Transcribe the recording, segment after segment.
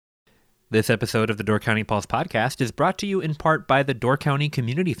This episode of the Door County Pulse podcast is brought to you in part by the Door County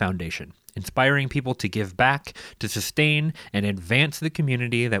Community Foundation, inspiring people to give back, to sustain, and advance the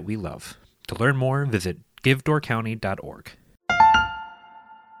community that we love. To learn more, visit givedoorcounty.org.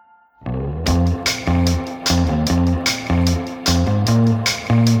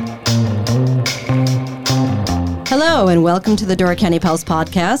 Hello and welcome to the Door County Pulse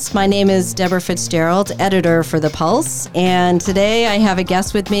podcast. My name is Deborah Fitzgerald, editor for The Pulse, and today I have a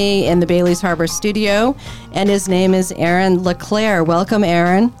guest with me in the Bailey's Harbor studio, and his name is Aaron LeClaire. Welcome,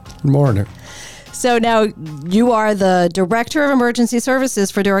 Aaron. Good morning. So now you are the Director of Emergency Services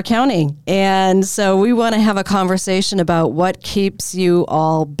for Door County, and so we want to have a conversation about what keeps you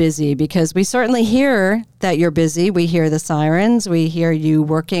all busy, because we certainly hear that you're busy. We hear the sirens. We hear you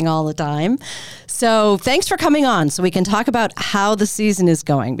working all the time. So thanks for coming on so we can talk about how the season is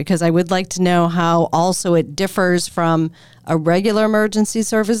going, because I would like to know how also it differs from a regular emergency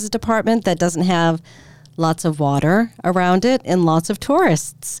services department that doesn't have lots of water around it and lots of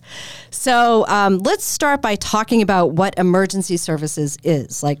tourists. So let's start by talking about what emergency services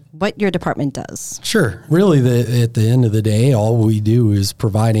is, like what your department does. Sure. Really, at the end of the day, all we do is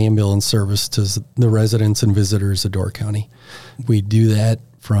provide ambulance service to the residents and visitors of Door County. We do that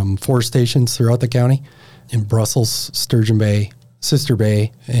from 4 stations throughout the county in Brussels, Sturgeon Bay, Sister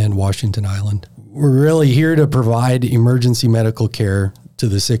Bay, and Washington Island. We're really here to provide emergency medical care to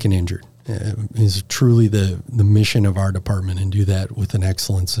the sick and injured. Is truly the mission of our department, and do that with an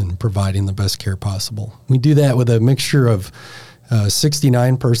excellence in providing the best care possible. We do that with a mixture of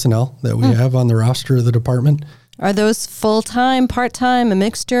 69 personnel that we have on the roster of the department. Are those full-time, part-time, a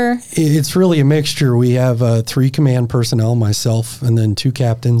mixture? It's really a mixture. We have 3 command personnel, myself, and then 2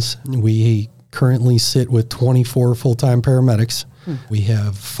 captains. We currently sit with 24 full-time paramedics. We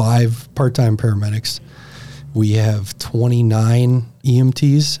have 5 part-time paramedics. We have 29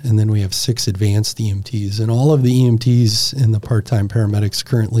 EMTs, and then we have 6 advanced EMTs. And all of the EMTs and the part-time paramedics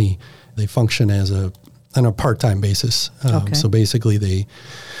currently, they function on a part-time basis. Okay. So basically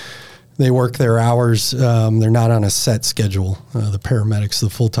they work their hours. They're not on a set schedule. The paramedics, the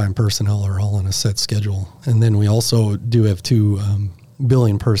full-time personnel are all on a set schedule. And then we also do have 2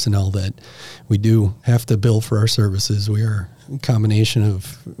 billing personnel that we do have to bill for our services. We are a combination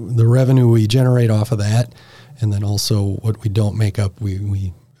of the revenue we generate off of that, and then also what we don't make up,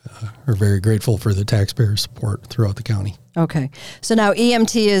 we are very grateful for the taxpayer support throughout the county. Okay. So now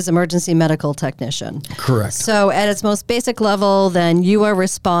EMT is emergency medical technician. Correct. So at its most basic level, then you are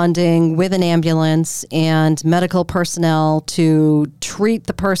responding with an ambulance and medical personnel to treat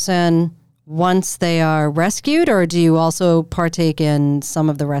the person once they are rescued, or do you also partake in some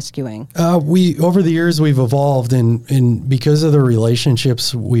of the rescuing? Over the years, we've evolved, and because of the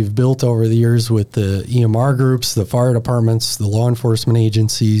relationships we've built over the years with the EMR groups, the fire departments, the law enforcement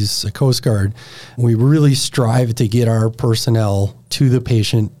agencies, the Coast Guard, we really strive to get our personnel to the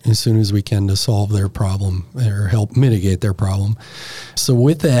patient as soon as we can to solve their problem or help mitigate their problem. So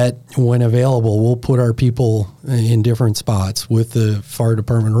with that, when available, we'll put our people in different spots with the fire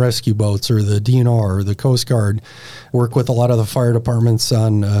department rescue boats or the DNR or the Coast Guard, work with a lot of the fire departments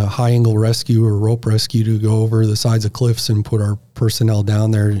on high angle rescue or rope rescue to go over the sides of cliffs and put our personnel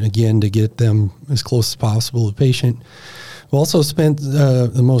down there again to get them as close as possible to the patient. We've also spent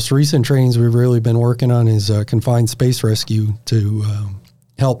the most recent trainings we've really been working on is confined space rescue to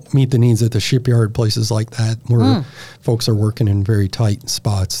help meet the needs at the shipyard, places like that, where folks are working in very tight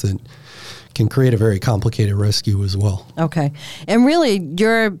spots that can create a very complicated rescue as well. Okay. And really,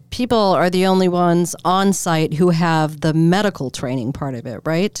 your people are the only ones on site who have the medical training part of it,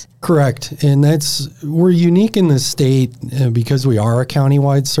 right? Correct. And we're unique in the state because we are a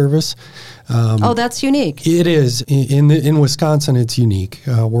countywide service. That's unique. It is. In Wisconsin, it's unique.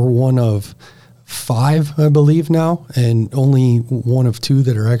 We're one of 5, I believe now, and only one of 2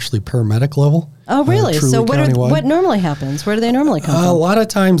 that are actually paramedic level. Oh, really? So what normally happens? Where do they normally come from? A lot of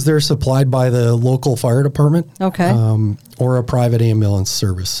times they're supplied by the local fire department. Okay. Or a private ambulance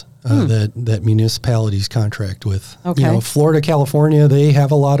service that municipalities contract with. Okay. Florida, California, they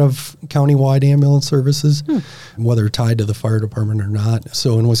have a lot of countywide ambulance services, whether tied to the fire department or not.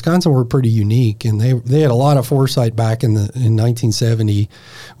 So in Wisconsin, we're pretty unique, and they had a lot of foresight back in 1970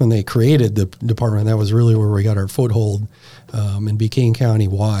 when they created the department. That was really where we got our foothold and became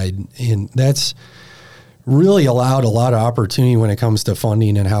countywide, and that's really allowed a lot of opportunity when it comes to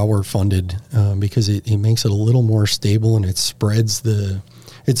funding and how we're funded, because it makes it a little more stable, and it spreads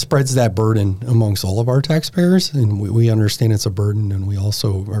that burden amongst all of our taxpayers, and we understand it's a burden, and we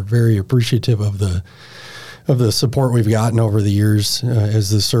also are very appreciative of the support we've gotten over the years as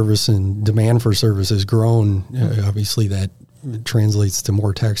the service and demand for service has grown. Obviously, that translates to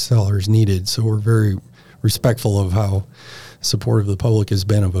more tax dollars needed. So we're very respectful of how supportive the public has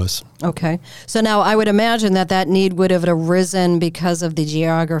been of us. Okay. So now I would imagine that need would have arisen because of the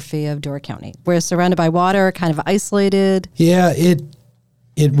geography of Door County. We're surrounded by water, kind of isolated. Yeah, it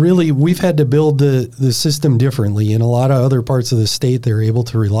really, we've had to build the system differently. In a lot of other parts of the state, they're able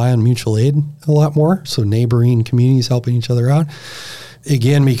to rely on mutual aid a lot more. So neighboring communities helping each other out.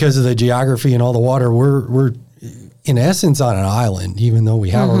 Again, because of the geography and all the water, we're in essence on an island, even though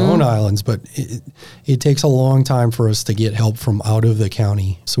we have our own islands, but it takes a long time for us to get help from out of the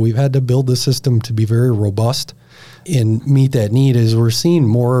county. So we've had to build the system to be very robust and meet that need as we're seeing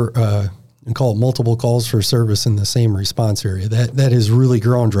more, and call it multiple calls for service in the same response area. That has really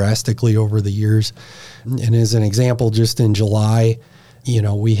grown drastically over the years. And as an example, just in July,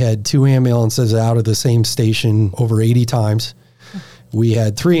 we had 2 ambulances out of the same station over 80 times. We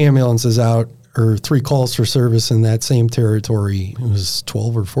had 3 ambulances out, or 3 calls for service in that same territory. It was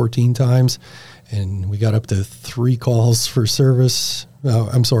 12 or 14 times. And we got up to 4 calls for service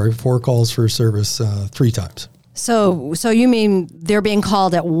 3 times. So you mean they're being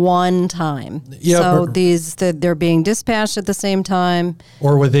called at one time? Yeah. So they're being dispatched at the same time?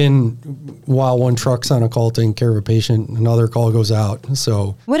 Or while one truck's on a call taking care of a patient, another call goes out.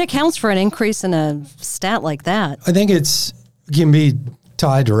 So what accounts for an increase in a stat like that? I think can be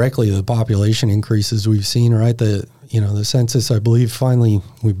tied directly to the population increases we've seen, right? The census, I believe, finally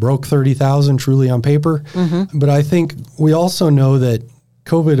we broke 30,000 truly on paper. But I think we also know that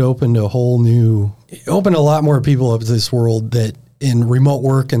COVID opened a lot more people up to this world that in remote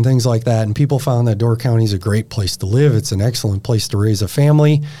work and things like that. And people found that Door County is a great place to live. It's an excellent place to raise a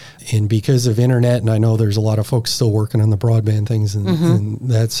family. And because of internet, and I know there's a lot of folks still working on the broadband things and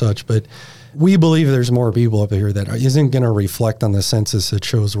that such, but we believe there's more people up here that isn't going to reflect on the census that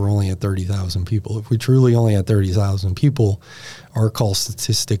shows we're only at 30,000 people. If we truly only had 30,000 people, our call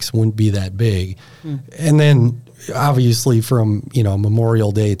statistics wouldn't be that big. And then obviously from,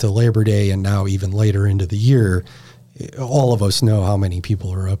 Memorial Day to Labor Day and now even later into the year, all of us know how many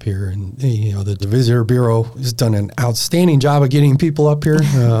people are up here. And, the Visitor Bureau has done an outstanding job of getting people up here.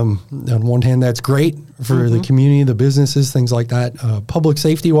 On one hand, that's great for the community, the businesses, things like that. Public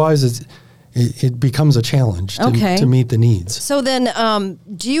safety-wise, it becomes a challenge to meet the needs. So then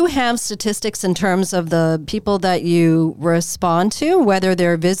do you have statistics in terms of the people that you respond to, whether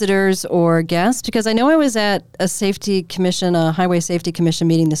they're visitors or guests? Because I know I was at a Highway Safety Commission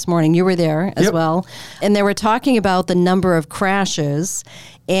meeting this morning. You were there as well. And they were talking about the number of crashes.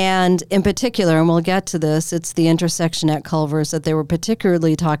 And in particular, and we'll get to this, it's the intersection at Culver's that they were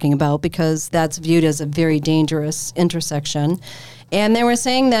particularly talking about because that's viewed as a very dangerous intersection. And they were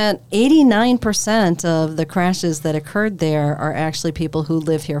saying that 89% of the crashes that occurred there are actually people who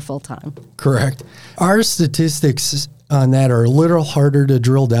live here full time. Correct. Our statistics on that are a little harder to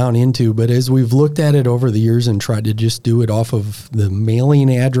drill down into, but as we've looked at it over the years and tried to just do it off of the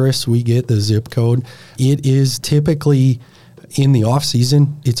mailing address we get, the zip code, it is typically in the off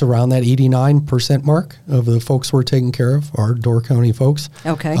season, it's around that 89% mark of the folks we're taking care of, our Door County folks.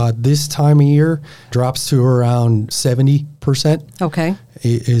 Okay. This time of year drops to around 70%. Okay.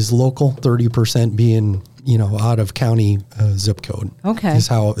 Is local, 30% being, out of county zip code. Okay.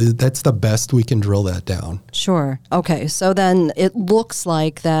 That's the best we can drill that down. Sure. Okay. So then it looks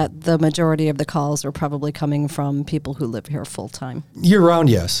like that the majority of the calls are probably coming from people who live here full time. Year round,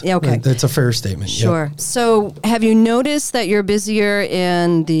 yes. Yeah, okay. That's a fair statement. Sure. Yep. So have you noticed that you're busier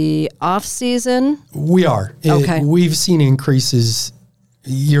in the off season? We are. Okay. We've seen increases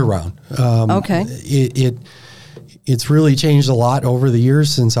year round. Okay. It's really changed a lot over the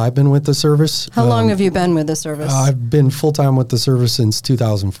years since I've been with the service. How long have you been with the service? I've been full-time with the service since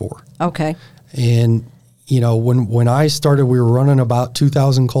 2004. Okay. And, when I started, we were running about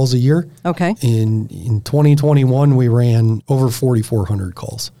 2,000 calls a year. Okay. In 2021, we ran over 4,400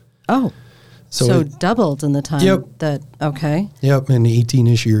 calls. Oh, so doubled in the time. Yep. Okay. Yep, in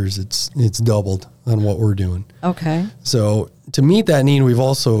 18-ish years, it's doubled on what we're doing. Okay. So to meet that need, we've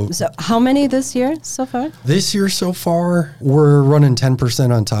also... So how many this year so far? This year so far, we're running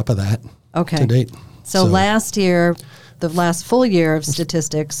 10% on top of that to date. So last year, the last full year of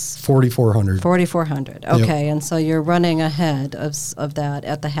statistics... 4,400. 4,400. Okay, Yep. and so you're running ahead of that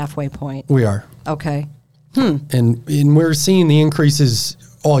at the halfway point. We are. Okay. And we're seeing the increases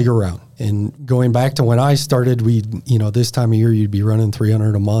all year round. And going back to when I started, this time of year, you'd be running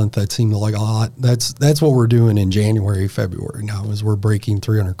 300 a month. That seemed like a lot. That's what we're doing in January, February now, is we're breaking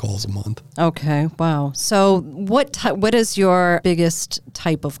 300 calls a month. Okay, wow. So what is your biggest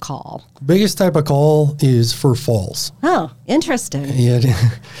type of call? Biggest type of call is for falls. Oh, interesting. Yeah.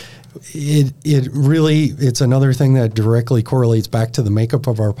 It's another thing that directly correlates back to the makeup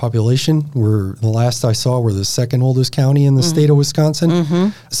of our population. The last I saw, we're the second oldest county in the state of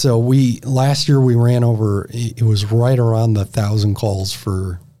Wisconsin. So last year we ran over, it was right around 1,000 calls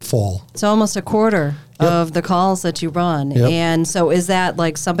for fall. It's almost a quarter of the calls that you run. And so is that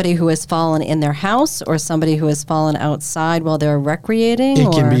like somebody who has fallen in their house or somebody who has fallen outside while they're recreating?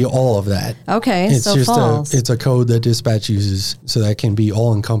 It can be all of that. Okay, it's so just falls. It's a code that dispatch uses, so that can be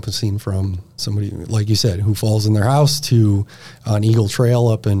all encompassing from somebody, like you said, who falls in their house to on Eagle Trail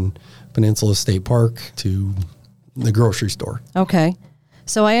up in Peninsula State Park to the grocery store. Okay.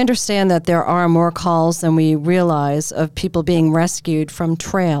 So I understand that there are more calls than we realize of people being rescued from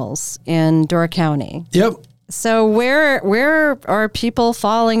trails in Door County. Yep. So where are people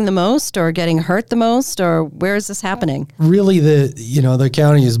falling the most or getting hurt the most, or where is this happening? Really, the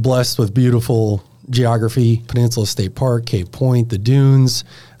county is blessed with beautiful geography. Peninsula State Park, Cave Point, the dunes,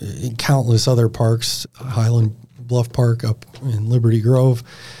 countless other parks, Highland Bluff Park up in Liberty Grove.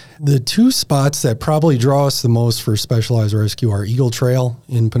 The two spots that probably draw us the most for specialized rescue are Eagle Trail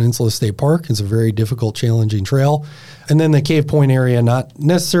in Peninsula State Park. It's a very difficult, challenging trail. And then the Cave Point area, not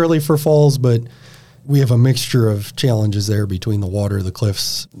necessarily for falls, but we have a mixture of challenges there between the water, the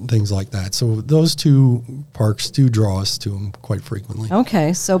cliffs, things like that. So those two parks do draw us to them quite frequently.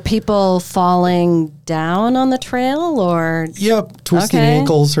 Okay, so people falling down on the trail or? Yep, twisting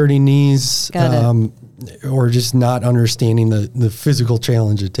ankles, hurting knees. Got it. Or just not understanding the physical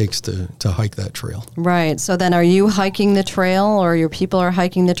challenge it takes to hike that trail. Right. So then are you hiking the trail or your people are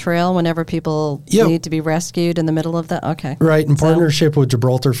hiking the trail whenever people need to be rescued in the middle of that? Okay. Right. In partnership with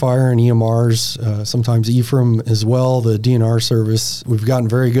Gibraltar Fire and EMRs, sometimes EFRM as well, the DNR service, we've gotten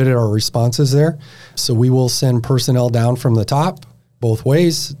very good at our responses there. So we will send personnel down from the top both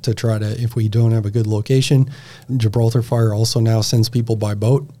ways to try to, if we don't have a good location. Gibraltar Fire also now sends people by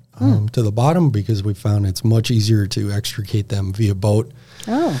boat to the bottom because we found it's much easier to extricate them via boat,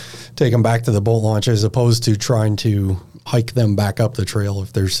 take them back to the boat launch as opposed to trying to hike them back up the trail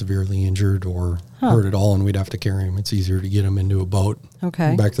if they're severely injured or hurt at all, and we'd have to carry them. It's easier to get them into a boat,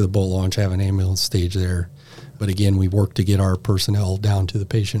 back to the boat launch, have an ambulance stage there. But again, we work to get our personnel down to the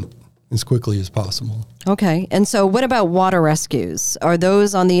patient as quickly as possible. Okay. And so what about water rescues? Are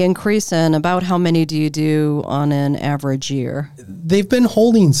those on the increase, and about how many do you do on an average year? They've been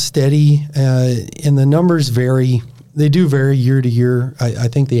holding steady, and the numbers vary. They do vary year to year. I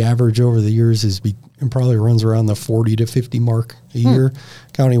think the average over the years probably runs around the 40 to 50 mark a year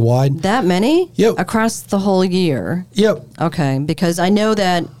countywide. That many? Yep. Across the whole year? Yep. Okay. Because I know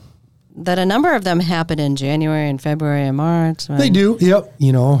that a number of them happen in January and February and March. They do, yep.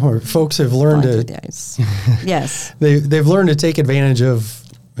 Our folks have learned to. Yes. They've learned to take advantage of,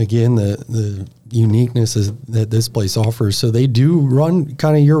 again, the uniqueness that this place offers. So they do run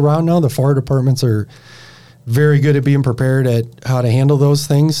kind of year round now. The fire departments are very good at being prepared at how to handle those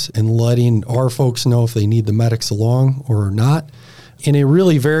things and letting our folks know if they need the medics along or not. And it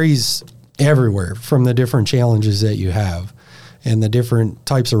really varies everywhere from the different challenges that you have and the different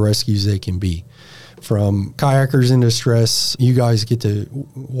types of rescues they can be. From kayakers in distress, you guys get to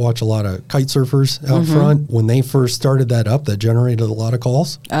watch a lot of kite surfers out front. When they first started that up, that generated a lot of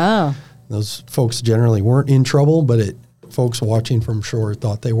calls. Oh. Those folks generally weren't in trouble, but folks watching from shore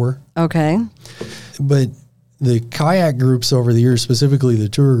thought they were. Okay. But the kayak groups over the years, specifically the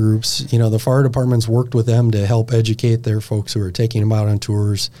tour groups, the fire departments worked with them to help educate their folks who are taking them out on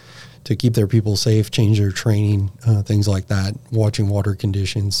tours, to keep their people safe, change their training, things like that, watching water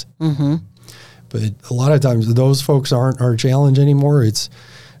conditions. But a lot of times those folks aren't our challenge anymore. It's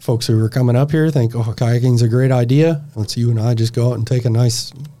folks who are coming up here think, kayaking's a great idea. Let's you and I just go out and take a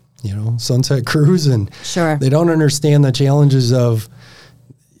nice, sunset cruise. And they don't understand the challenges of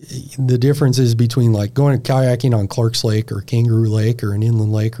the differences between like going kayaking on Clark's Lake or Kangaroo Lake or an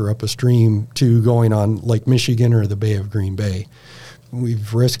inland lake or up a stream to going on Lake Michigan or the Bay of Green Bay.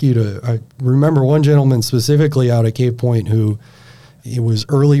 We've rescued I remember one gentleman specifically out at Cave Point who it was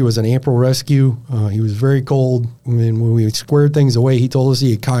an April rescue. He was very cold. When we squared things away, he told us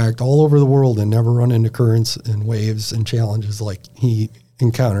he had kayaked all over the world and never run into currents and waves and challenges like he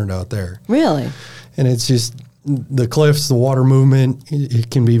encountered out there. Really? And it's just the cliffs, the water movement,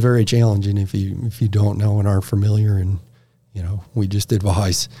 it can be very challenging if you don't know and aren't familiar. And, we just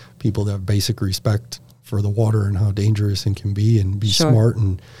advise people to have basic respect for the water and how dangerous it can be and be smart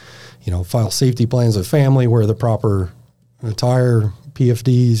and, file safety plans with family, wear the proper attire,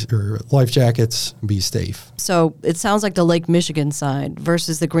 PFDs or life jackets, be safe. So it sounds like the Lake Michigan side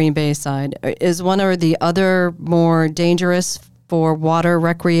versus the Green Bay side. Is one or the other more dangerous for water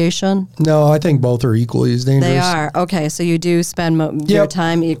recreation? No, I think both are equally as dangerous. They are. Okay, so you do spend your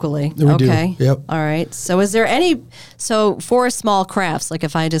time equally. We okay. do. Yep. All right. So is there so for small crafts, like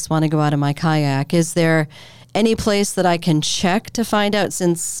if I just want to go out in my kayak, is there any place that I can check to find out,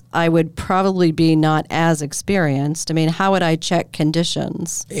 since I would probably be not as experienced? I mean, how would I check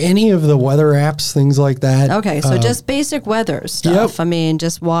conditions? Any of the weather apps, things like that. Okay, so just basic weather stuff. Yep. I mean,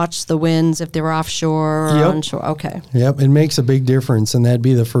 just watch the winds if they're offshore or onshore. Okay. Yep, it makes a big difference, and that'd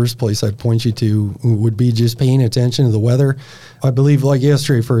be the first place I'd point you to, would be just paying attention to the weather. I believe, like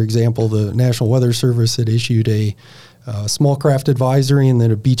yesterday, for example, the National Weather Service had issued a small craft advisory and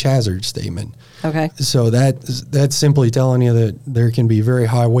then a beach hazard statement. Okay. So that's simply telling you that there can be very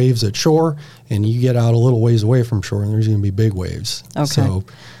high waves at shore, and you get out a little ways away from shore, and there's going to be big waves. Okay.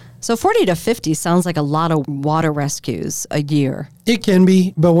 So 40 to 50 sounds like a lot of water rescues a year. It can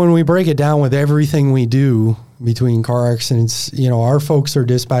be, but when we break it down with everything we do between car accidents, our folks are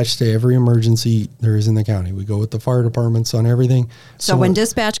dispatched to every emergency there is in the county. We go with the fire departments on everything. So when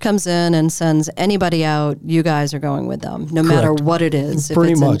dispatch comes in and sends anybody out, you guys are going with them, no matter what it is.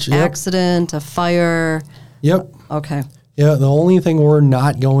 Pretty if it's much, an accident, a fire. Yep. Okay. Yeah, the only thing we're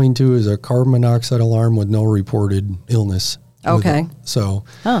not going to is a carbon monoxide alarm with no reported illness. Okay. So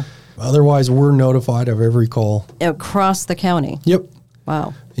otherwise, we're notified of every call. Across the county? Yep.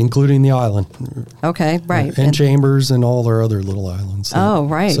 Wow. Including the island. Okay, right. And Chambers and all their other little islands.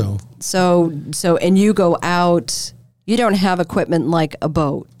 Right. So, and you go out, you don't have equipment like a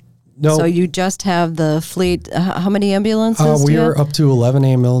boat. No. So you just have the fleet. How many ambulances we do you are have? up to 11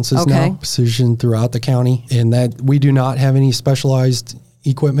 ambulances now, positioned throughout the county, and that we do not have any specialized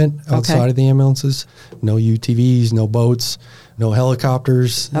equipment outside of the ambulances. No UTVs, no boats, no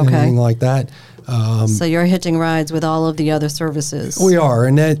helicopters, anything like that. So you're hitching rides with all of the other services. We are,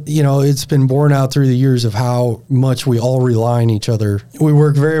 and that, it's been borne out through the years of how much we all rely on each other. We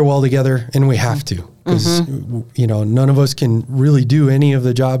work very well together, and we have to, because none of us can really do any of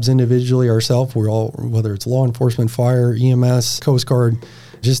the jobs individually ourselves. We're all, whether it's law enforcement, fire, EMS, Coast Guard,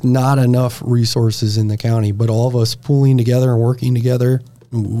 just not enough resources in the county. But all of us pooling together and working together,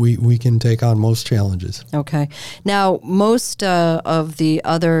 we can take on most challenges. Okay. Now, most of the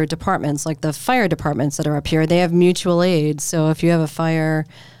other departments, like the fire departments that are up here, they have mutual aid. So if you have a fire,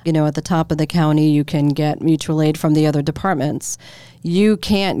 at the top of the county, you can get mutual aid from the other departments. You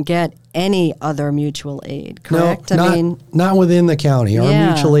can't get any other mutual aid, correct? No, not within the county.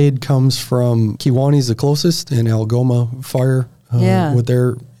 Our mutual aid comes from Kewaunee, the closest, and Algoma Fire with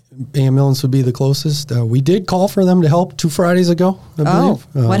their ambulance would be the closest. We did call for them to help 2 Fridays ago, I believe.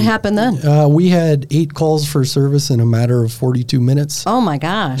 What happened then? We had 8 calls for service in a matter of 42 minutes. Oh, my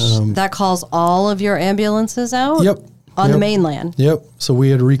gosh. That calls all of your ambulances out? Yep. On the mainland? Yep. So we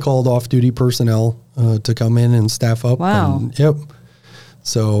had recalled off-duty personnel to come in and staff up. Wow. Yep.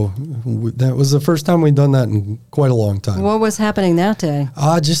 So that was the first time we'd done that in quite a long time. What was happening that day?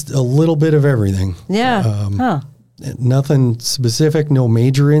 Just a little bit of everything. Yeah. Nothing specific, no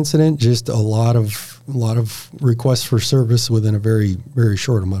major incident, just a lot of requests for service within a very, very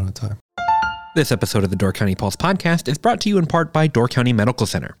short amount of time. This episode of the Door County Pulse podcast is brought to you in part by Door County Medical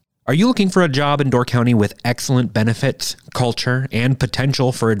Center. Are you looking for a job in Door County with excellent benefits, culture, and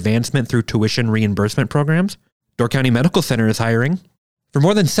potential for advancement through tuition reimbursement programs? Door County Medical Center is hiring. For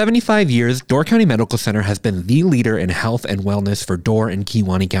more than 75 years, Door County Medical Center has been the leader in health and wellness for Door and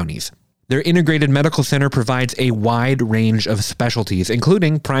Kewaunee counties. Their integrated medical center provides a wide range of specialties,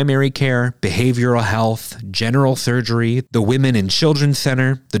 including primary care, behavioral health, general surgery, the Women and Children's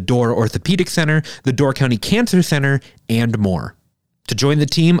Center, the Door Orthopedic Center, the Door County Cancer Center, and more. To join the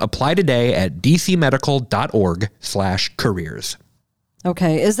team, apply today at dcmedical.org/careers.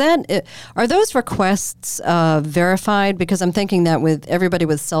 Okay. Are those requests verified? Because I'm thinking that with everybody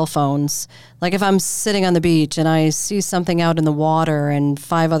with cell phones, like if I'm sitting on the beach and I see something out in the water and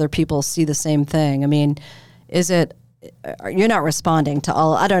 5 other people see the same thing, I mean, you're not responding to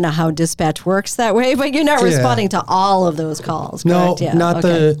all, I don't know how dispatch works that way, but you're not responding to all of those calls, correct? No, not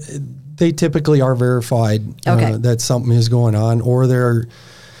they typically are verified that something is going on, or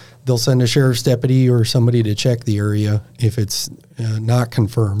they'll send a sheriff's deputy or somebody to check the area if it's not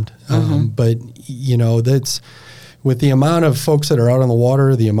confirmed. But, that's with the amount of folks that are out on the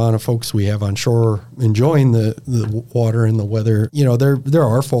water, the amount of folks we have on shore enjoying the water and the weather, there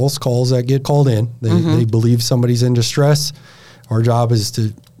are false calls that get called in. They believe somebody's in distress. Our job is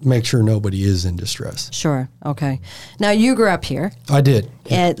to make sure nobody is in distress. Sure. Okay. Now, you grew up here. I did.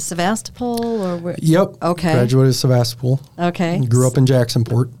 At Sevastopol? Or where? Yep. Okay. Graduated of Sevastopol. Okay. Grew up in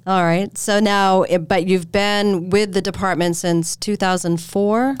Jacksonport. All right. So now, but you've been with the department since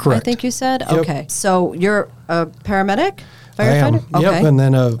 2004? Correct. I think you said? Yep. Okay. So you're a paramedic? firefighter? I am. Okay. Yep, and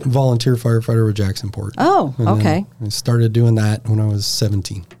then a volunteer firefighter with Jacksonport. Oh, And okay. then I started doing that when I was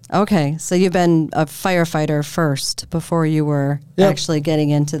 17. Okay. So you've been a firefighter first before you were Yep. actually getting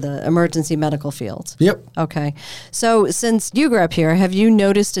into the emergency medical field. Yep. Okay. So since you grew up here, have you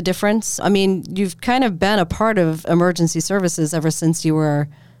noticed a difference? I mean, you've kind of been a part of emergency services ever since you were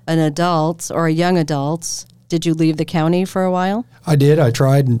an adult or a young adult. Did you leave the county for a while? I did. I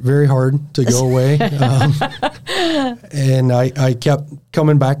tried very hard to go away. And I kept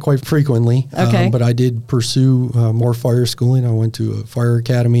coming back quite frequently. Okay. But I did pursue more fire schooling. I went to a fire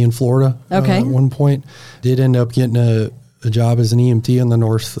academy in Florida Okay. at one point. Did end up getting a job as an EMT in the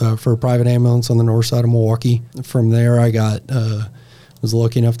north for a private ambulance on the north side of Milwaukee. From there, I was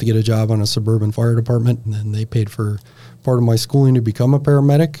lucky enough to get a job on a suburban fire department, and then they paid for part of my schooling to become a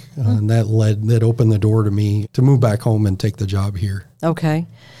paramedic, and that opened the door to me to move back home and take the job here. Okay.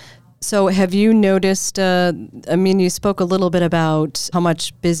 So have you noticed, you spoke a little bit about how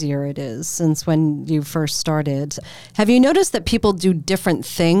much busier it is since when you first started. Have you noticed that people do different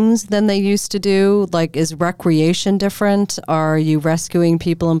things than they used to do? Like, is recreation different? Are you rescuing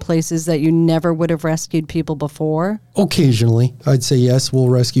people in places that you never would have rescued people before? Occasionally, I'd say yes, we'll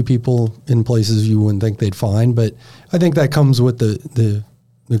rescue people in places you wouldn't think they'd find, but I think that comes with the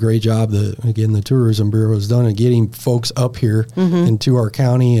great job the Tourism Bureau has done of getting folks up here into our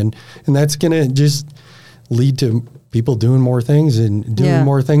county, and that's going to just lead to people doing more things and doing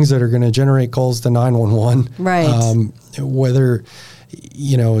more things that are going to generate calls to 911. Right. Whether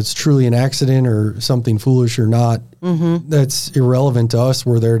it's truly an accident or something foolish or not, that's irrelevant to us.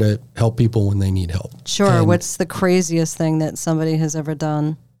 We're there to help people when they need help. Sure. And What's the craziest thing that somebody has ever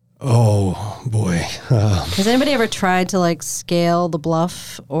done? oh boy. Has anybody ever tried to scale the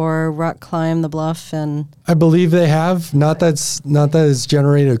bluff or rock climb the bluff? And I believe they have. Not that it's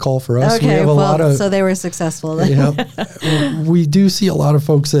generated a call for us. okay, We have a lot of. so they were successful then. We do see a lot of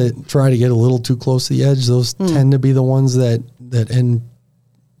folks that try to get a little too close to the edge. Those tend to be the ones that end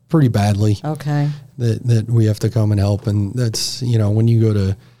pretty badly. Okay. That we have to come and help, and that's when you go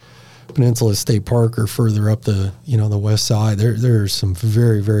to Peninsula State Park or further up the the west side, there's some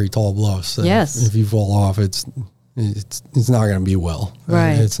very, very tall bluffs. Yes. If you fall off, it's not going to be well.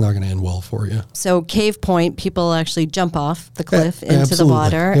 Right. It's not going to end well for you. So Cave Point, people actually jump off the cliff into the Absolutely.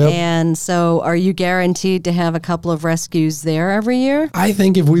 water. Yep. And so are you guaranteed to have a couple of rescues there every year? I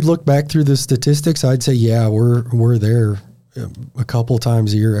think if we look back through the statistics, I'd say, yeah, we're there a couple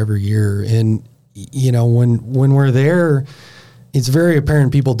times a year, every year. And, when we're there, it's very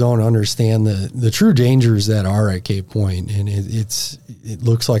apparent people don't understand the true dangers that are at Cave Point. And it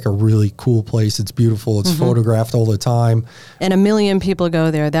looks like a really cool place. It's beautiful. It's photographed all the time. And 1 million people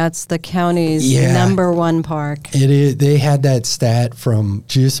go there. That's the county's number one park. It is. They had that stat from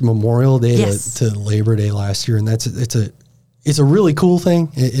just Memorial Day Yes. to Labor Day last year. And it's a really cool thing.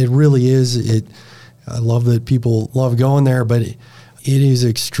 It really is. I love that people love going there, but it is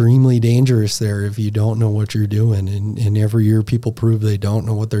extremely dangerous there if you don't know what you're doing. And every year people prove they don't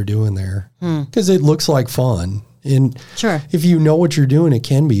know what they're doing there because it looks like fun. And Sure. if you know what you're doing, it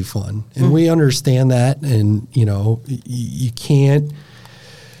can be fun. And we understand that. And, you can't.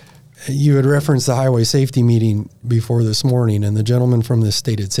 You had referenced the highway safety meeting before this morning, and the gentleman from the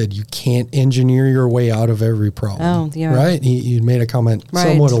state had said you can't engineer your way out of every problem. Oh, yeah. Right? He made a comment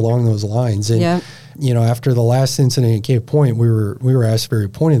somewhat along those lines. And, after the last incident at Cave Point, we were asked very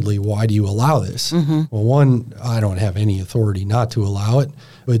pointedly, why do you allow this? Well, one, I don't have any authority not to allow it.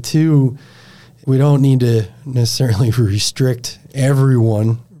 But two, we don't need to necessarily restrict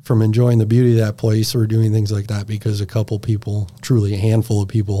everyone from enjoying the beauty of that place or doing things like that because a couple people, truly a handful of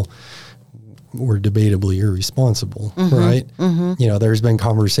people, were debatably irresponsible, right? There's been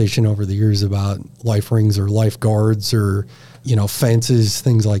conversation over the years about life rings or lifeguards or, fences,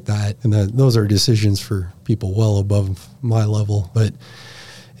 things like that. And those are decisions for people well above my level. But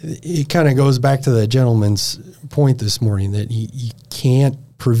it kind of goes back to the gentleman's point this morning that you can't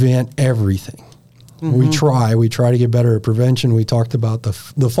prevent everything. We try to get better at prevention. We talked about the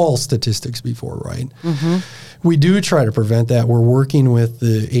fall statistics before, right? We do try to prevent that. We're working with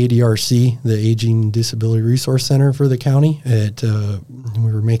the ADRC, the Aging Disability Resource Center for the county.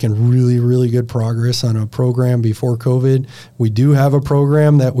 We were making really, really good progress on a program before COVID. We do have a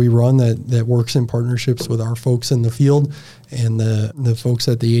program that we run that works in partnerships with our folks in the field and the folks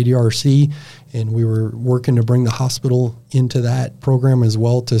at the ADRC. And we were working to bring the hospital into that program as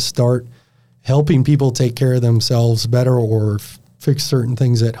well to start helping people take care of themselves better or fix certain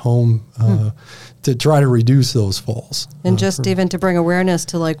things at home to try to reduce those falls. And just even to bring awareness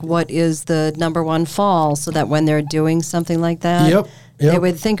to what is the number one fall so that when they're doing something like that, They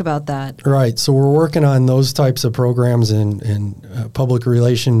would think about that. Right. So we're working on those types of programs and public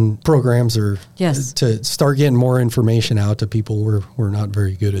relation programs to start getting more information out to people. We're not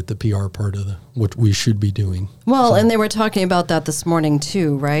very good at the PR part of what we should be doing. Well, and they were talking about that this morning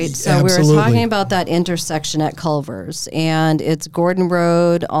too, right? So Absolutely. We were talking about that intersection at Culver's, and it's Gordon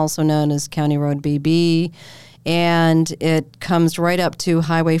Road, also known as County Road BB. And it comes right up to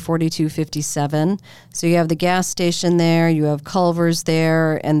Highway 4257. So you have the gas station there, you have Culver's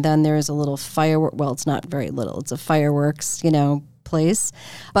there, and then there's a little firework. Well, it's not very little. It's a fireworks, place.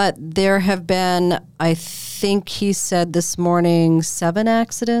 But there have been, I think he said this morning, 7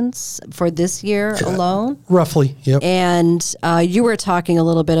 accidents for this year alone. Roughly, yep. And you were talking a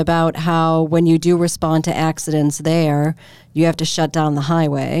little bit about how when you do respond to accidents there, you have to shut down the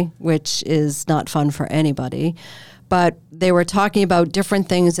highway, which is not fun for anybody. But they were talking about different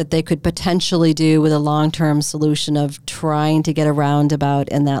things that they could potentially do with a long-term solution of trying to get a roundabout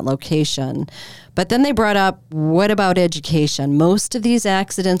in that location. But then they brought up, what about education? Most of these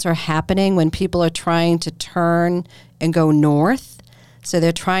accidents are happening when people are trying to turn and go north. So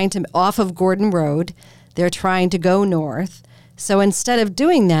they're trying to, off of Gordon Road, they're trying to go north. So instead of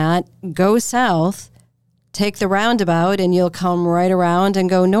doing that, go south, take the roundabout, and you'll come right around and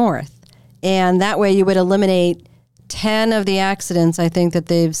go north. And that way you would eliminate 10 of the accidents, I think, that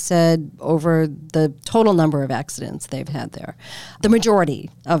they've said over the total number of accidents they've had there. The majority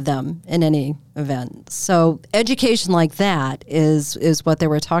of them in any event. So education like that is what they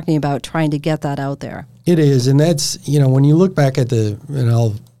were talking about, trying to get that out there. It is. And that's, when you look back at and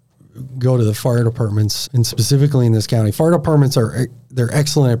I'll go to the fire departments, and specifically in this county, fire departments they're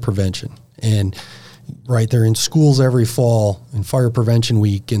excellent at prevention. And right, they're in schools every fall in Fire Prevention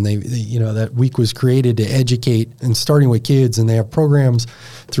Week, and they that week was created to educate, and starting with kids, and they have programs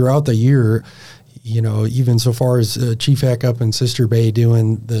throughout the year. Even so far as Chief Heck up in Sister Bay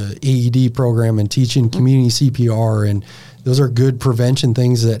doing the AED program and teaching community CPR, and those are good prevention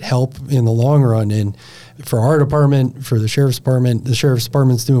things that help in the long run. And for our department, for the sheriff's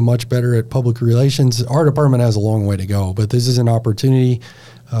department's doing much better at public relations. Our department has a long way to go, but this is an opportunity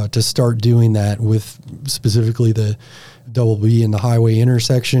to start doing that with specifically the Double B and the highway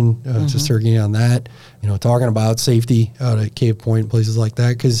intersection, to start getting on that, talking about safety out at Cave Point, places like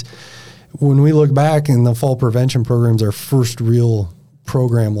that. Because when we look back in the fall prevention programs, our first real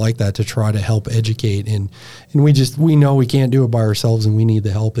program like that to try to help educate. And we know we can't do it by ourselves, and we need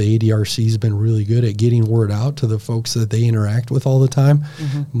the help. The ADRC has been really good at getting word out to the folks that they interact with all the time,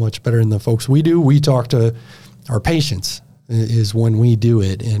 much better than the folks we do. We talk to our patients is when we do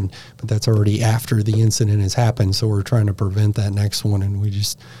it, but that's already after the incident has happened, so we're trying to prevent that next one, and we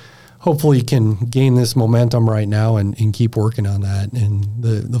just hopefully can gain this momentum right now and keep working on that. And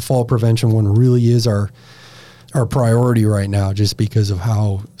the fall prevention one really is our priority right now, just because of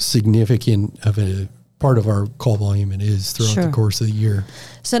how significant of a part of our call volume it is throughout the course of the year.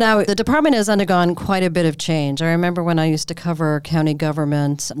 So now the department has undergone quite a bit of change. I remember when I used to cover county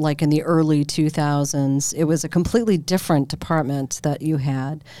government, like in the early 2000s, it was a completely different department that you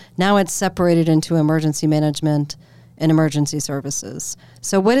had. Now it's separated into emergency management and emergency services.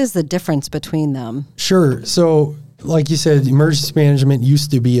 So what is the difference between them? Sure. So like you said, emergency management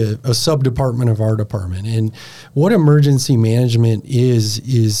used to be a sub-department of our department. And what emergency management is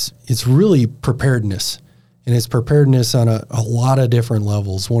it's really preparedness. And it's preparedness on a lot of different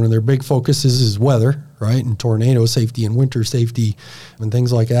levels. One of their big focuses is weather, right? And tornado safety and winter safety and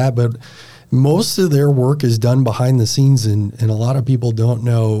things like that. But most of their work is done behind the scenes, and a lot of people don't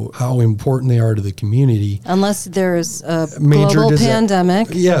know how important they are to the community. Unless there's a global pandemic.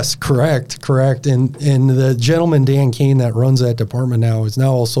 Yes, correct. And the gentleman, Dan Kane, that runs that department now is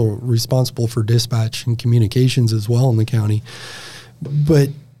now also responsible for dispatch and communications as well in the county. But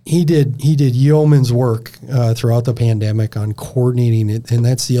he did yeoman's work throughout the pandemic on coordinating it, and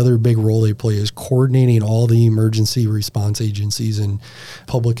that's the other big role they play, is coordinating all the emergency response agencies and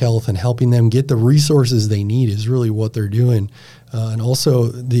public health and helping them get the resources they need is really what they're doing. And also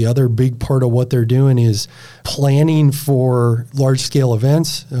the other big part of what they're doing is planning for large-scale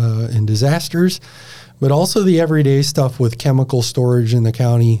events and disasters, but also the everyday stuff with chemical storage in the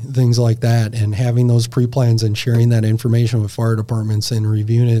county, things like that, and having those pre-plans and sharing that information with fire departments and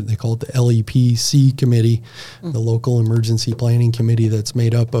reviewing it. They call it the LEPC committee, the local emergency planning committee, that's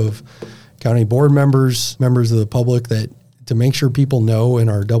made up of county board members, members of the public, that to make sure people know and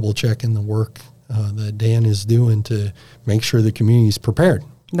are double checking the work that Dan is doing to make sure the community is prepared.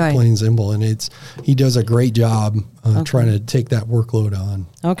 Right. Plain and simple. And he does a great job trying to take that workload on.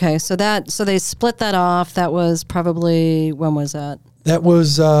 Okay. So they split that off. That was probably, when was that? That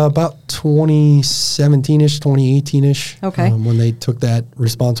was about 2017-ish, 2018-ish. Okay. When they took that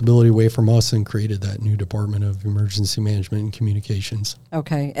responsibility away from us and created that new Department of Emergency Management and Communications.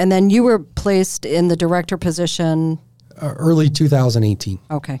 Okay. And then you were placed in the director position. Early 2018.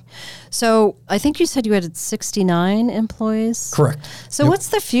 Okay. So I think you said you had 69 employees? Correct. So what's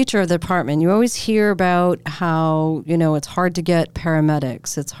the future of the department? You always hear about how, it's hard to get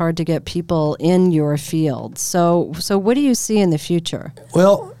paramedics. It's hard to get people in your field. So what do you see in the future?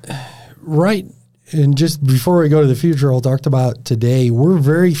 Well, right. And just before we go to the future, I'll talk about today. We're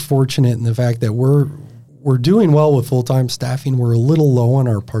very fortunate in the fact that we're doing well with full-time staffing. We're a little low on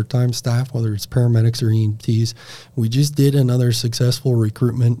our part-time staff, whether it's paramedics or EMTs. We just did another successful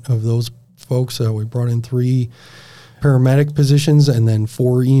recruitment of those folks. We brought in 3 paramedic positions and then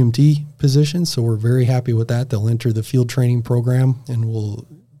 4 EMT positions. So we're very happy with that. They'll enter the field training program and we'll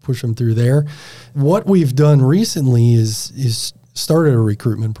push them through there. What we've done recently is started a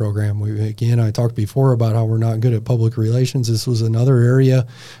recruitment program. I talked before about how we're not good at public relations. This was another area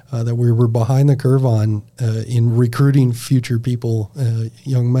that we were behind the curve on in recruiting future people,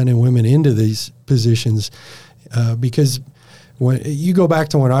 young men and women into these positions, because when you go back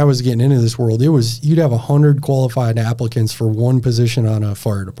to when I was getting into this world, you'd have 100 qualified applicants for one position on a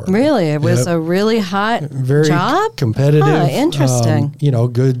fire department. Really? It was a really hot very job? Competitive. Interesting.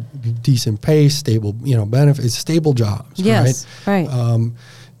 Good, decent pay, stable, benefits, stable jobs. Yes, right.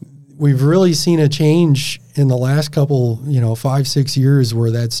 We've really seen a change in the last couple, 5-6 years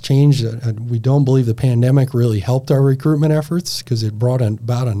where that's changed. We don't believe the pandemic really helped our recruitment efforts because it brought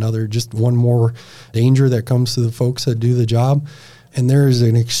about just one more danger that comes to the folks that do the job. And there is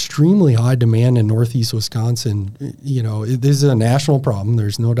an extremely high demand in Northeast Wisconsin. This is a national problem.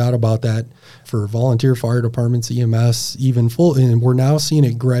 There's no doubt about that for volunteer fire departments, EMS, and we're now seeing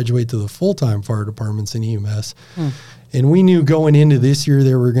it graduate to the full-time fire departments in EMS. And we knew going into this year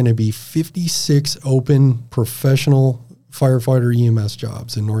there were going to be 56 open professional firefighter EMS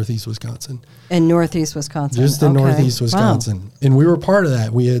jobs in Northeast Wisconsin. In Northeast Wisconsin. Just in Northeast Wisconsin. Wow. And we were part of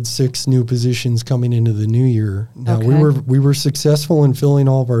that. We had 6 new positions coming into the new year. Now we were successful in filling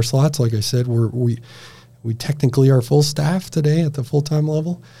all of our slots. Like I said, we technically are full staff today at the full-time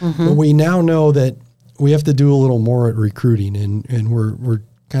level. Mm-hmm. But we now know that we have to do a little more at recruiting, and we're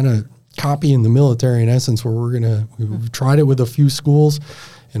kind of copying the military in essence, where we've tried it with a few schools,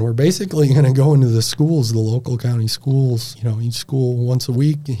 and we're basically going to go into the schools, the local county schools, each school once a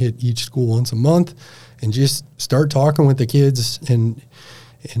week, hit each school once a month, and just start talking with the kids and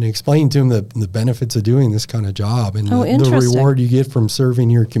explain to them the benefits of doing this kind of job and the reward you get from serving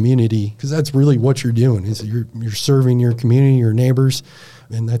your community, because that's really what you're doing. Is you're serving your community, your neighbors,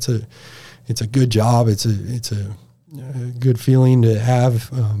 and it's a good job. It's a good feeling to have.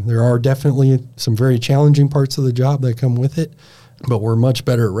 There are definitely some very challenging parts of the job that come with it, but we're much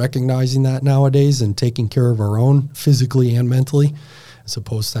better at recognizing that nowadays and taking care of our own physically and mentally, as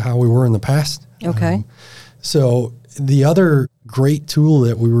opposed to how we were in the past. Okay. So the other great tool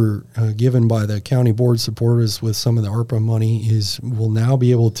that we were given by the county board supporters with some of the ARPA money is we'll now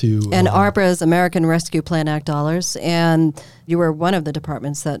be able to... And ARPA is American Rescue Plan Act dollars, and you were one of the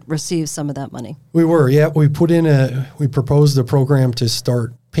departments that received some of that money. We were, yeah. We proposed a program to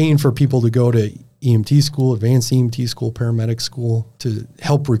start paying for people to go to EMT school, advanced EMT school, paramedic school, to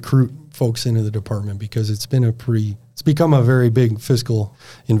help recruit folks into the department, because it's become a very big fiscal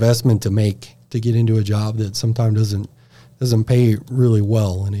investment to make to get into a job that sometimes doesn't pay really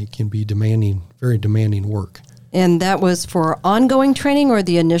well, and it can be very demanding work. And that was for ongoing training or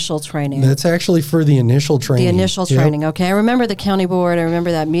the initial training? That's actually for the initial training. The initial training, okay. I remember the county board. I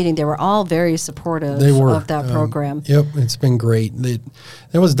remember that meeting. They were all very supportive of that program. Yep, it's been great. That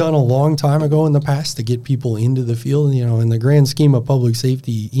was done a long time ago in the past to get people into the field. In the grand scheme of public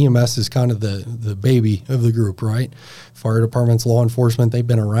safety, EMS is kind of the baby of the group, right? Fire departments, law enforcement, they've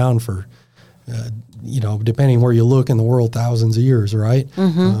been around for depending where you look in the world, thousands of years, right?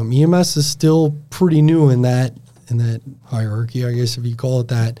 Mm-hmm. EMS is still pretty new in that hierarchy, I guess, if you call it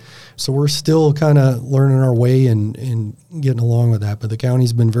that. So we're still kind of learning our way and getting along with that. But the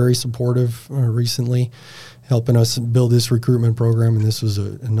county's been very supportive recently, helping us build this recruitment program, and this was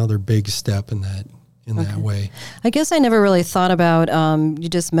another big step in that way. I guess I never really thought about. You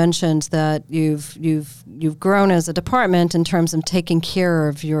just mentioned that you've grown as a department in terms of taking care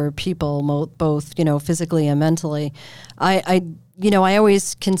of your people, both physically and mentally. I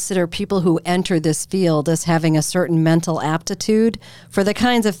always consider people who enter this field as having a certain mental aptitude for the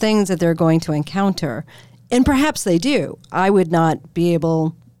kinds of things that they're going to encounter, and perhaps they do. I would not be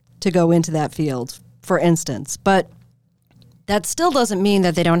able to go into that field, for instance, but that still doesn't mean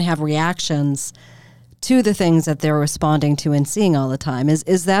that they don't have reactions to the things that they're responding to and seeing all the time.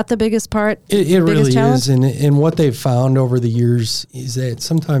 Is that the biggest part? It really challenge? is. And what they've found over the years is that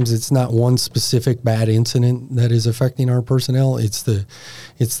sometimes it's not one specific bad incident that is affecting our personnel. It's the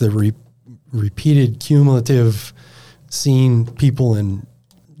repeated cumulative seeing people in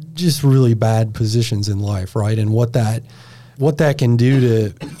just really bad positions in life, right? And what that can do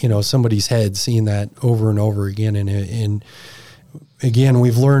to, somebody's head, seeing that over and over again. And again,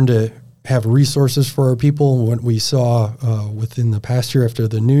 we've learned to have resources for our people. What we saw within the past year after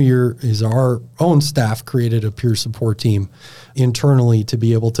the new year is our own staff created a peer support team internally to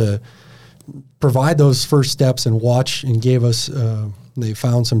be able to provide those first steps and watch, and gave us, they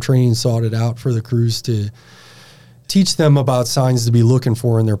found some training sorted out for the crews to teach them about signs to be looking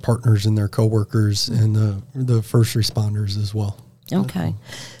for in their partners and their coworkers and the first responders as well. Okay.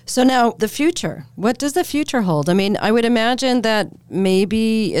 So now the future, what does the future hold? I mean, I would imagine that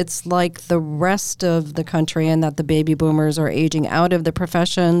maybe it's like the rest of the country and that the baby boomers are aging out of the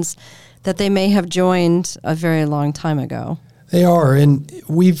professions that they may have joined a very long time ago. They are, and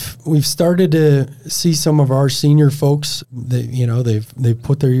we've started to see some of our senior folks. They've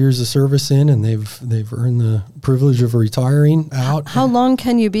put their years of service in, and they've earned the privilege of retiring out. How long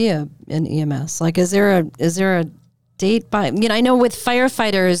can you be an EMS? Like, is there a date by? I know with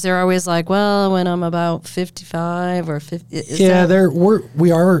firefighters, they're always like, well, when I'm about 55 or 50.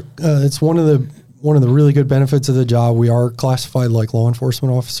 We are. It's one of the really good benefits of the job. We are classified like law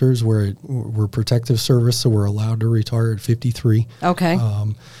enforcement officers. We're protective service, so we're allowed to retire at 53. Okay.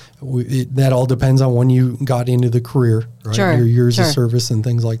 That all depends on when you got into the career, right? Sure. Your years of service and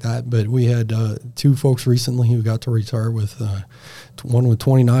things like that. But we had two folks recently who got to retire with one with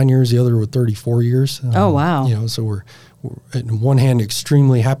 29 years, the other with 34 years. Oh, wow. So we're on one hand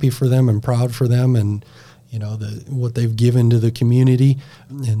extremely happy for them and proud for them, and what they've given to the community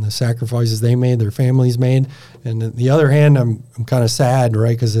and the sacrifices they made, their families made. And on the other hand, I'm kind of sad,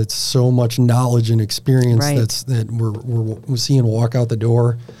 right? Because it's so much knowledge and experience that we're seeing walk out the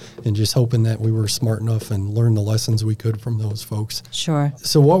door, and just hoping that we were smart enough and learned the lessons we could from those folks. Sure.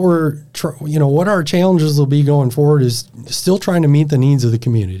 So what our challenges will be going forward is still trying to meet the needs of the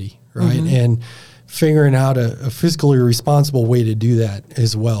community, right? Mm-hmm. And figuring out a fiscally responsible way to do that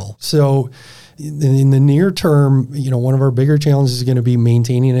as well. So in the near term, one of our bigger challenges is going to be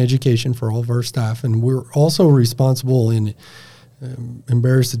maintaining education for all of our staff. And we're also responsible in,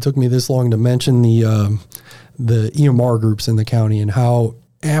 embarrassed it took me this long to mention the EMR groups in the county and how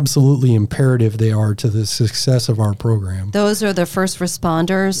absolutely imperative they are to the success of our program. Those are the first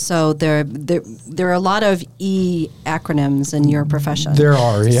responders, so there are a lot of E acronyms in your profession. There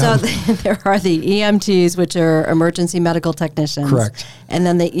are, yeah. So there are the EMTs, which are emergency medical technicians. Correct. And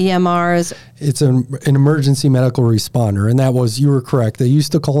then the EMRs. It's an emergency medical responder, and you were correct. They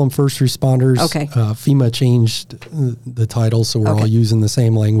used to call them first responders. Okay. FEMA changed the title, so we're all using the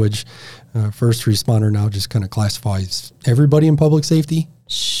same language. First responder now just kind of classifies everybody in public safety.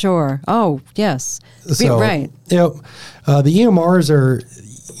 Sure. Oh, yes. So, right. The EMRs are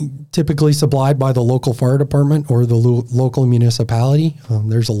typically supplied by the local fire department or the local municipality.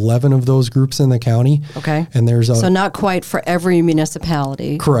 There's 11 of those groups in the county. Okay. And so not quite for every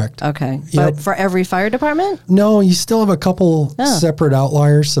municipality. Correct. Okay. But for every fire department? No, you still have a couple separate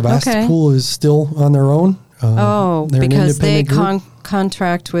outliers. Sevastopol is still on their own. Because they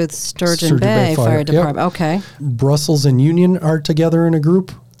contract with Sturgeon Bay Fire Department. Yep. Okay. Brussels and Union are together in a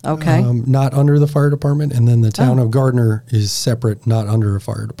group. Okay. Not under the fire department. And then the town of Gardner is separate, not under a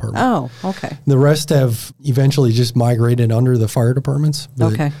fire department. Oh, okay. The rest have eventually just migrated under the fire departments.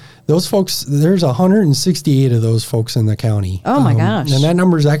 Okay. Those folks, there's 168 of those folks in the county. Oh, my gosh. And that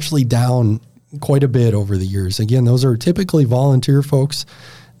number is actually down quite a bit over the years. Again, those are typically volunteer folks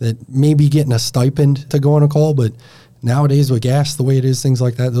that may be getting a stipend to go on a call, but nowadays with gas the way it is, things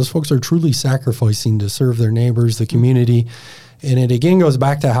like that, those folks are truly sacrificing to serve their neighbors, the community. And it again goes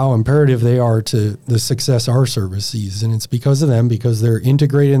back to how imperative they are to the success our service sees. And it's because of them, because they're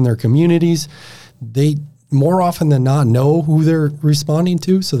integrated in their communities. They more often than not know who they're responding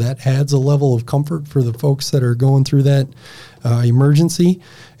to, so that adds a level of comfort for the folks that are going through that emergency.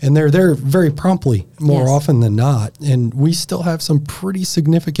 And they're there very promptly, more often than not. And we still have some pretty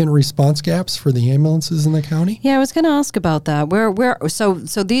significant response gaps for the ambulances in the county. Yeah, I was going to ask about that.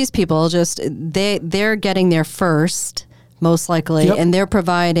 So these people they're getting there first, most likely, and they're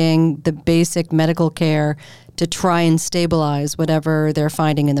providing the basic medical care to try and stabilize whatever they're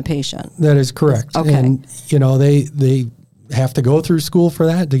finding in the patient. That is correct. Okay. And, they have to go through school for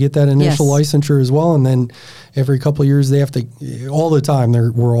that to get that initial licensure as well. And then every couple of years they have to, all the time,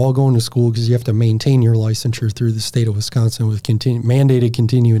 we're all going to school because you have to maintain your licensure through the state of Wisconsin with mandated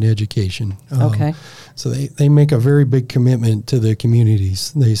continuing education. Okay. So they make a very big commitment to the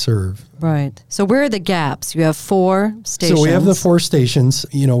communities they serve. Right. So where are the gaps? You have 4 stations. So we have the 4 stations.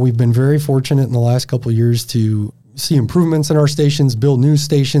 We've been very fortunate in the last couple of years to see improvements in our stations, build new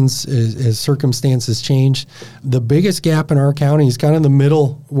stations as circumstances change. The biggest gap in our county is kind of the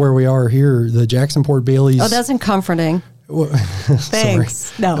middle where we are here, the Jackson-Port Bailey's. Oh, that's uncomforting.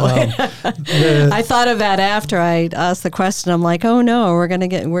 Thanks. No. I thought of that after I asked the question. I'm like, oh no, we're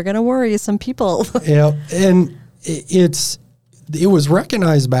gonna worry some people. Yeah, and it was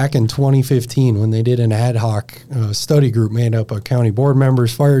recognized back in 2015 when they did an ad hoc study group made up of county board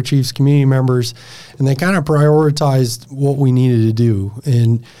members, fire chiefs, community members, and they kind of prioritized what we needed to do.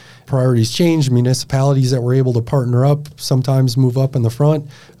 And priorities changed. Municipalities that were able to partner up sometimes move up in the front.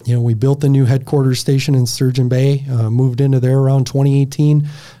 We built the new headquarters station in Sturgeon Bay, moved into there around 2018.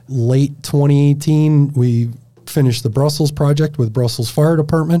 Late 2018, we finished the Brussels project with Brussels Fire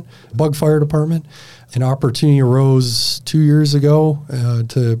Department, Bug Fire Department. An opportunity arose 2 years ago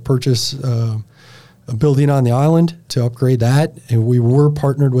to purchase a building on the island to upgrade that. And we were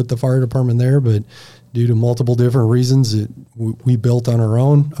partnered with the fire department there, but due to multiple different reasons, we built on our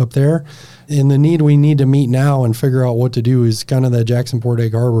own up there. And the need we need to meet now and figure out what to do is kind of the Jackson-Port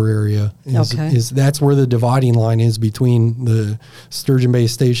Egg Harbor area. That's where the dividing line is between the Sturgeon Bay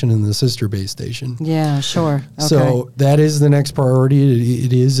Station and the Sister Bay Station. Yeah, sure. Okay. So that is the next priority.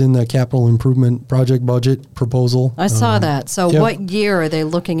 It is in the capital improvement project budget proposal. I saw that. So what year are they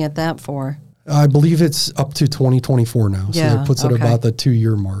looking at that for? I believe it's up to 2024 now. So that puts it about the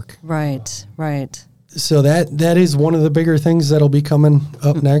 2-year mark. Right. So that is one of the bigger things that'll be coming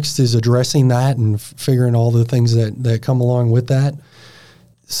up next is addressing that and figuring all the things that come along with that.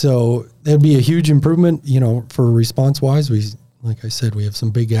 So that'd be a huge improvement, for response-wise. Like I said, we have some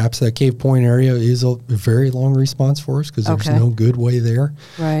big gaps. That Cave Point area is a very long response for us because there's no good way there.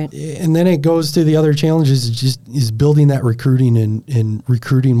 Right. And then it goes to the other challenges is building that recruiting and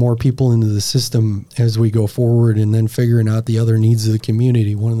recruiting more people into the system as we go forward and then figuring out the other needs of the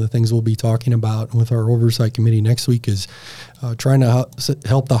community. One of the things we'll be talking about with our oversight committee next week is trying to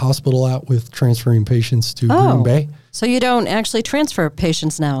help the hospital out with transferring patients to Green Bay. So you don't actually transfer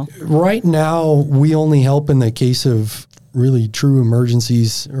patients now? Right now, we only help in the case of really true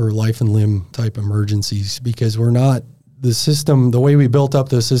emergencies or life and limb type emergencies because we're not the system, the way we built up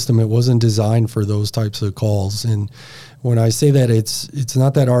the system, it wasn't designed for those types of calls. And when I say that, it's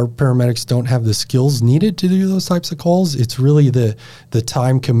not that our paramedics don't have the skills needed to do those types of calls. It's really the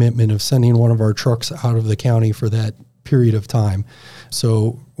time commitment of sending one of our trucks out of the county for that period of time.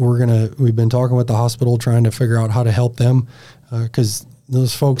 So we've been talking with the hospital trying to figure out how to help them because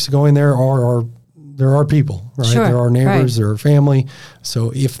those folks going there there are people, right? Sure, there are neighbors, there are family.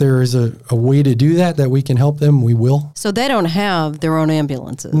 So if there is a way to do that we can help them, we will. So they don't have their own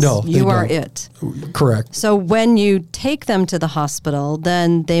ambulances. No, you are it. Correct. So when you take them to the hospital,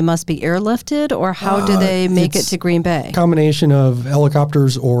 then they must be airlifted, or how do they make it to Green Bay? Combination of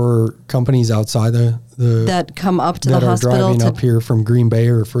helicopters or companies outside that come up to the hospital that are driving up here from Green Bay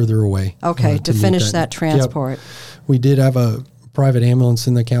or further away. Okay, to finish that transport. Yep. We did have a private ambulance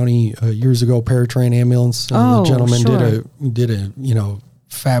in the county years ago, Paratran ambulance. The gentleman did a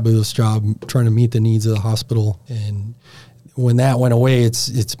fabulous job trying to meet the needs of the hospital. And when that went away,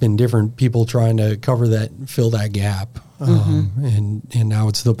 it's been different people trying to fill that gap. And now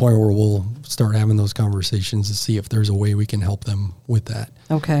it's to the point where we'll start having those conversations to see if there's a way we can help them with that.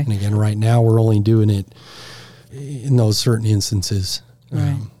 Okay. And again, right now we're only doing it in those certain instances.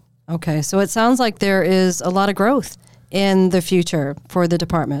 Right. Okay. So it sounds like there is a lot of growth in the future for the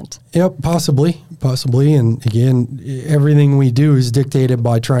department. Yep, possibly. And again, everything we do is dictated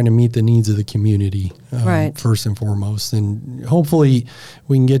by trying to meet the needs of the community, first and foremost. And hopefully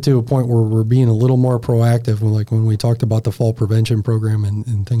we can get to a point where we're being a little more proactive, like when we talked about the fall prevention program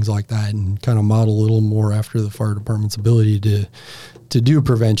and things like that, and kind of model a little more after the fire department's ability to do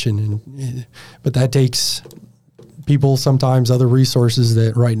prevention. But that takes people, sometimes other resources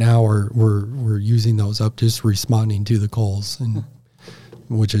that right now we're using those up, just responding to the calls, and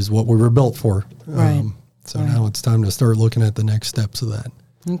which is what we were built for. Right. Now it's time to start looking at the next steps of that.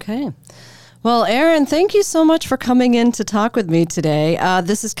 Okay. Well, Aaron, thank you so much for coming in to talk with me today.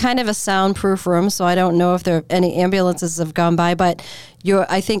 This is kind of a soundproof room, so I don't know if there any ambulances have gone by, but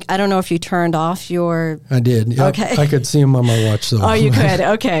I don't know if you turned off your... I did. Yep. Okay. I could see them on my watch, though. Oh, you could.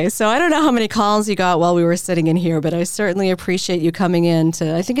 Okay. So I don't know how many calls you got while we were sitting in here, but I certainly appreciate you coming in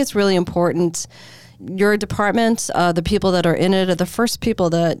I think it's really important your department, the people that are in it, are the first people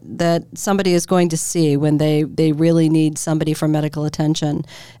that somebody is going to see when they really need somebody for medical attention.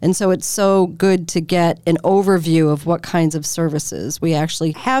 And so it's so good to get an overview of what kinds of services we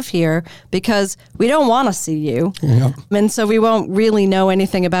actually have here, because we don't want to see you. Yep. And so we won't really know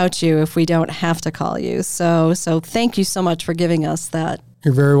anything about you if we don't have to call you. So thank you so much for giving us that.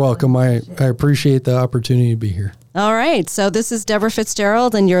 You're very welcome. I appreciate the opportunity to be here. All right. So this is Deborah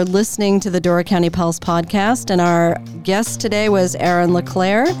Fitzgerald, and you're listening to the Door County Pulse podcast. And our guest today was Aaron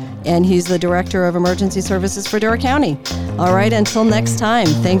LeClaire, and he's the Director of Emergency Services for Door County. All right. Until next time,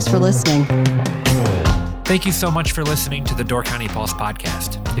 thanks for listening. Thank you so much for listening to the Door County Pulse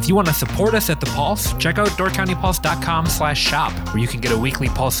podcast. If you want to support us at the Pulse, check out doorcountypulse.com/shop, where you can get a weekly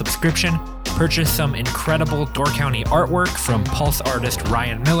Pulse subscription, purchase some incredible Door County artwork from Pulse artist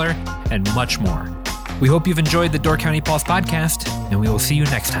Ryan Miller, and much more. We hope you've enjoyed the Door County Pulse podcast, and we will see you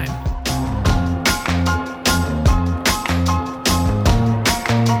next time.